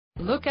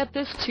Look at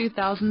this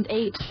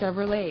 2008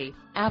 Chevrolet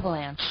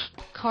Avalanche.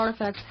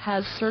 Carfax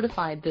has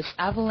certified this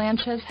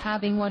Avalanche as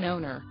having one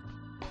owner.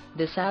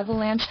 This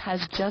Avalanche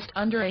has just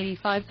under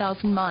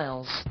 85,000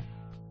 miles.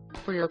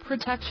 For your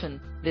protection,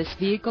 this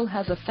vehicle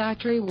has a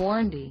factory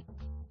warranty.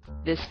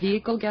 This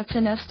vehicle gets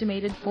an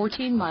estimated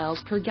 14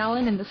 miles per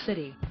gallon in the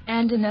city,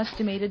 and an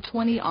estimated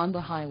 20 on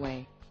the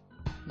highway.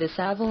 This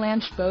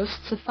Avalanche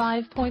boasts a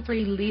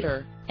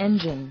 5.3-liter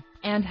engine,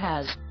 and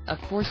has a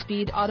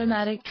 4-speed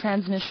automatic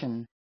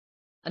transmission.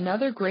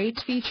 Another great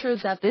feature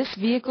is that this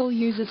vehicle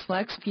uses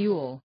flex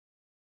fuel.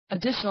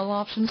 Additional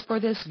options for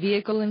this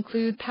vehicle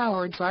include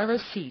power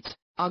driver's seat,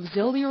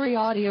 auxiliary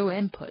audio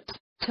input,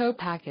 tow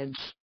package,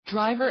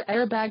 driver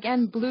airbag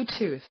and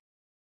Bluetooth.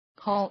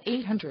 Call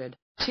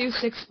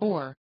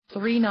 800-264-3927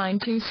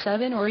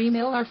 or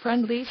email our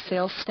friendly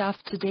sales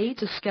staff today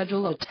to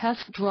schedule a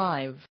test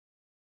drive.